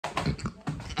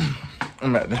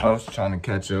I'm at the house trying to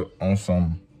catch up on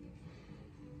some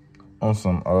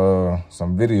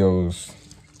videos.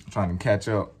 I'm trying to catch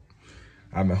up.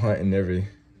 I've been hunting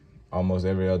almost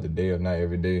every other day, if not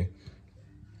every day.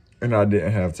 And I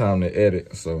didn't have time to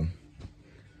edit, so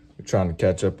we're trying to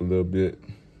catch up a little bit.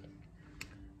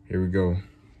 Here we go.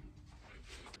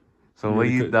 So what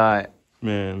you thought,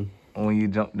 man, when you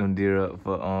jumped them deer up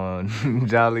for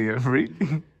Jolly and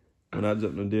Freaky? When I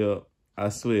jumped them deer up, I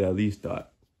swear I at least thought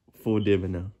 4 deer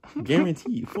now.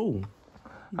 Guaranteed 4.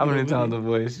 How many times the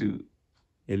boy shoot?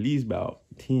 At least about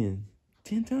 10.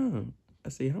 10 times. I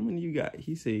say, how many you got?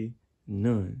 He say,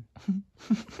 none.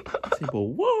 I say, but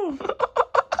what?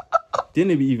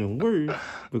 Then it be even worse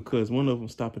because one of them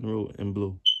stopped in the road and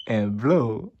blow. And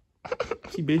blow?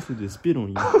 She basically just spit on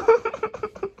you.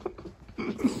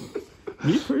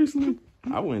 Me personally,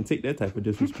 I wouldn't take that type of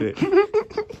disrespect.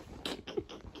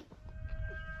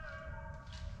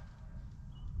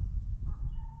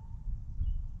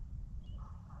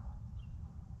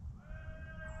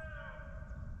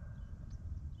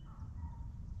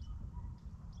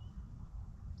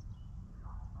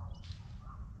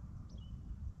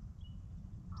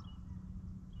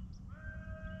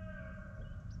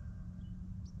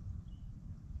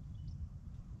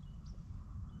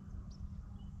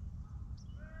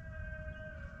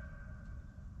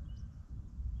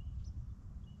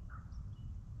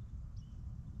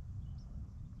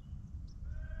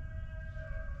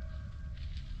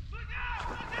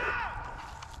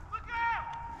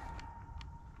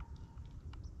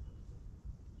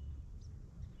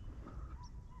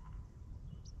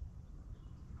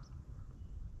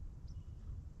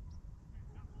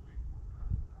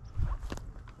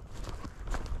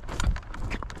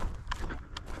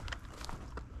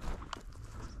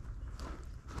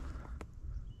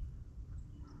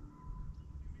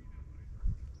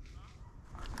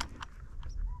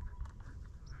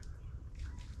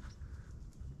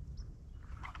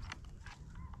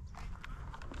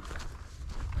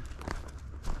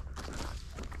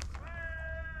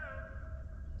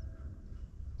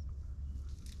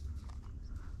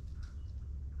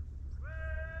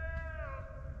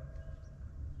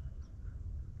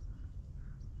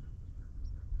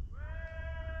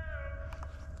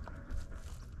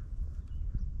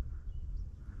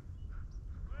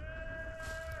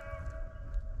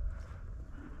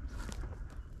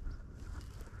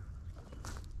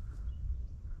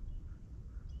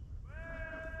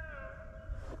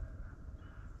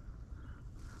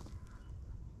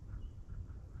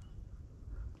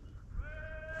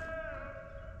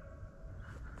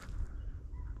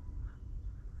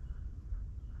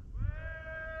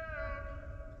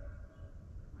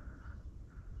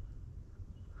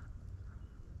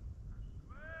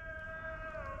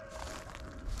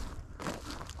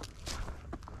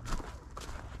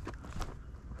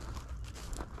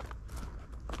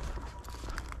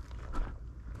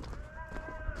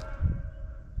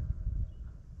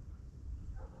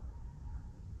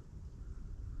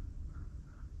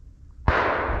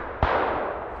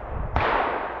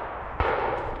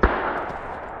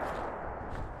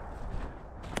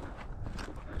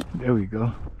 There we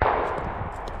go.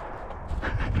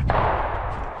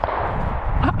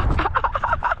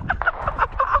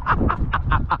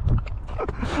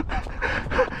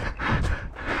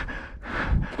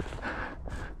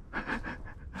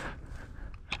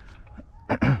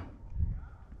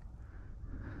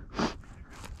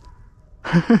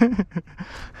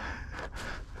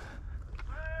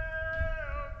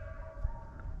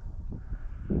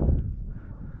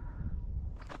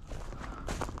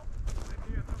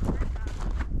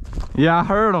 Yeah, I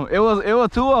heard them. It was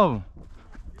 2 of them.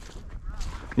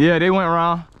 Yeah, they went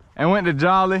around and went to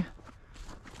Jolly.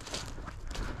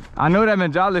 I know that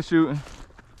been Jolly shooting.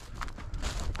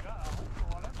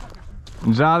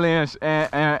 Jolly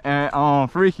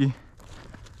and Freaky.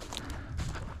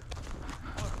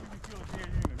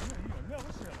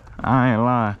 I ain't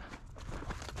lying.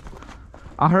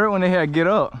 I heard when they had get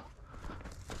up.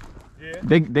 Yeah.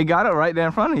 They got up right there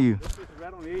in front of you.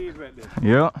 Right on the edge right there.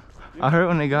 Yep. I heard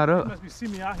when they got up. You must be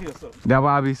seeing me out here or something. That's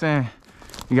why I be saying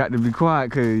you got to be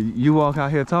quiet, cause you walk out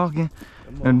here talking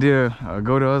and they'll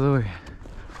go the other way.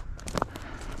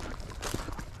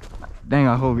 Dang,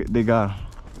 I hope they got him.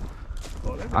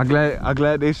 I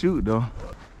glad they shoot though.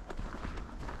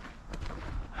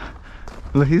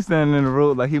 Look, he's standing in the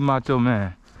road like he macho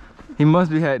man. He must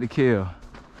be had to kill.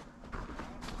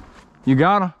 You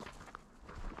got him?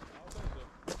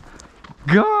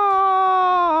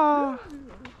 God!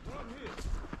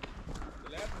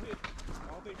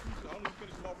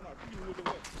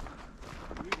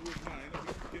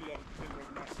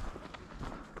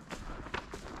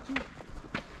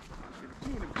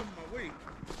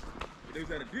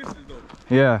 They was at a distance though.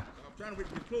 Yeah. I'm trying to wait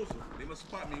to get closer. They must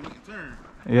spot me and went and turn.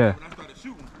 Yeah. When I started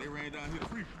shooting, they ran down here to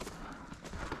free.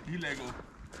 He let go.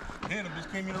 Then them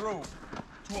just came in the road.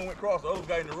 Two of them went across, the other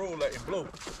guy in the road like and blow.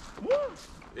 What?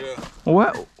 Yeah.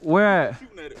 What? Where at?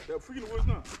 Shooting at it. That freaking woods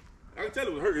now. I can tell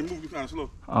it was hurt. It moved kind of slow.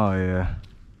 Oh yeah.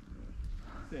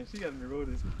 Damn, she got in the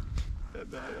road.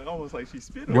 Almost like she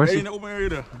spit on Where Hey, she? in the open area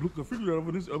there. Look, the freaking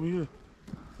over this over here.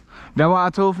 That's why I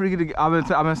told Freaky to. I've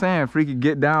been saying Freaky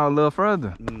get down a little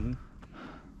further. Mm-hmm.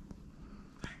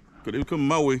 Cause they were coming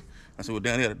my way. I said, well,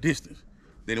 down there at a distance.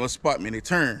 Then they must spot me and they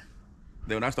turned.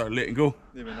 Then when I started letting go.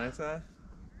 They been nice side?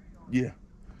 Yeah.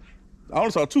 I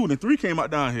only saw two, then three came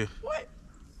out down here. What?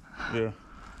 Yeah.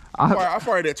 I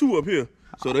fired that two up here.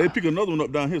 So they pick another one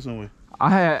up down here somewhere. I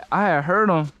had heard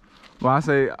them, but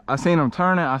I seen them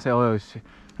turning. I said, oh shit,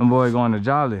 them boy going to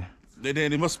Jolly.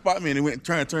 They must spot me and they went and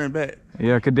trying to turn back.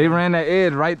 Yeah, cause they ran that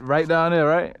edge right down there,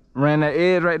 right? Ran that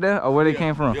edge right there, or where they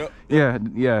came from? Yep.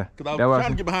 Yeah. Cause I was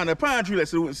trying to get behind that pine tree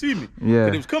so they wouldn't see me. Yeah.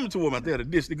 Cause they was coming to them out there at a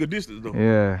good distance though.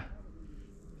 Yeah.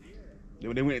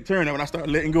 Then they went and turned, and when I started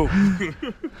letting go.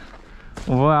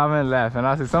 Boy, I've been laughing.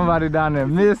 I said somebody down there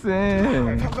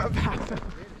missing.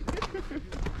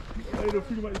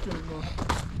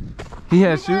 He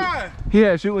had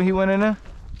shoot when he went in there.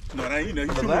 No, that ain't, you know, he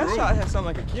The shoot last in the shot road. had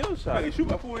something like a kill shot. Like, he shoot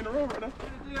my 4 in the road right now.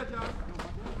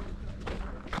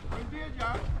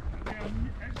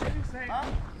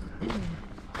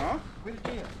 Huh?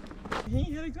 He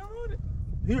ain't had a gun on it.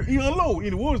 He unload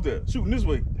in the woods there, shooting this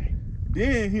way.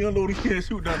 Then he unload again and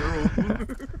shoot down the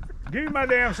road. Give me my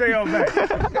damn shell back.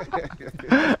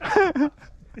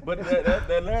 But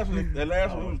that last one,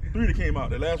 was 3 that came out.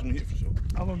 That last one hit for sure.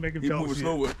 I'm gonna make him He talk moving shit.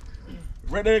 slower.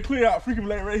 Right there, clear out, freaking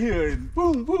like right here, and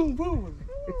boom, boom, boom.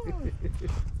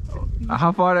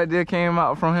 How far that deer came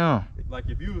out from him? Like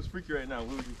if you was freaky right now,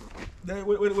 what would you do? That,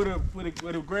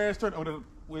 where the grass turned,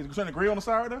 where it's turning gray on the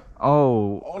side right there,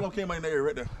 Oh, all of them came out in the area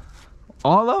right there.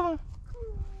 all of them?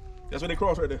 That's where they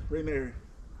crossed right there, right in the area.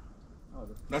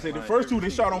 And I said the first 2 they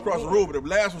shot on across the road, but the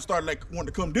last one started like wanting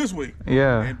to come this way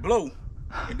Yeah. and blow,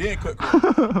 and then cut.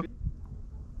 That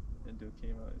dude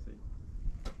came out and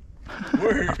said,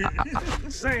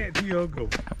 Word. Say it to your go.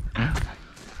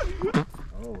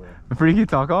 Freaky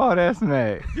talk all that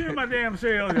smack. Give me my damn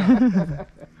shell, y'all.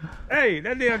 Hey,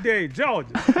 that damn day,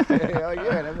 Georgia. Hell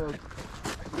yeah, that's what.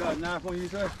 You got a knife on you,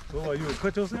 sir? Boy, you would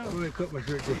cut yourself? I'm gonna cut my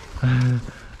shirt.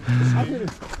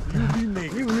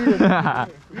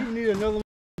 You need another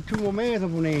 2 more mans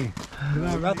up on there.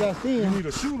 Right there, You seeing. need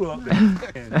a shooter up there.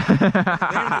 They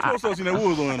ain't close to us in that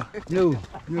woods on. No.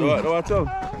 No, I tell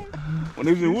them. When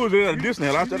they was in the woods, they had a distance.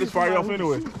 Hell, I just fire you off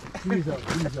anyway. Please up.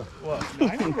 What? No, I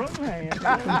ain't gonna run my hand.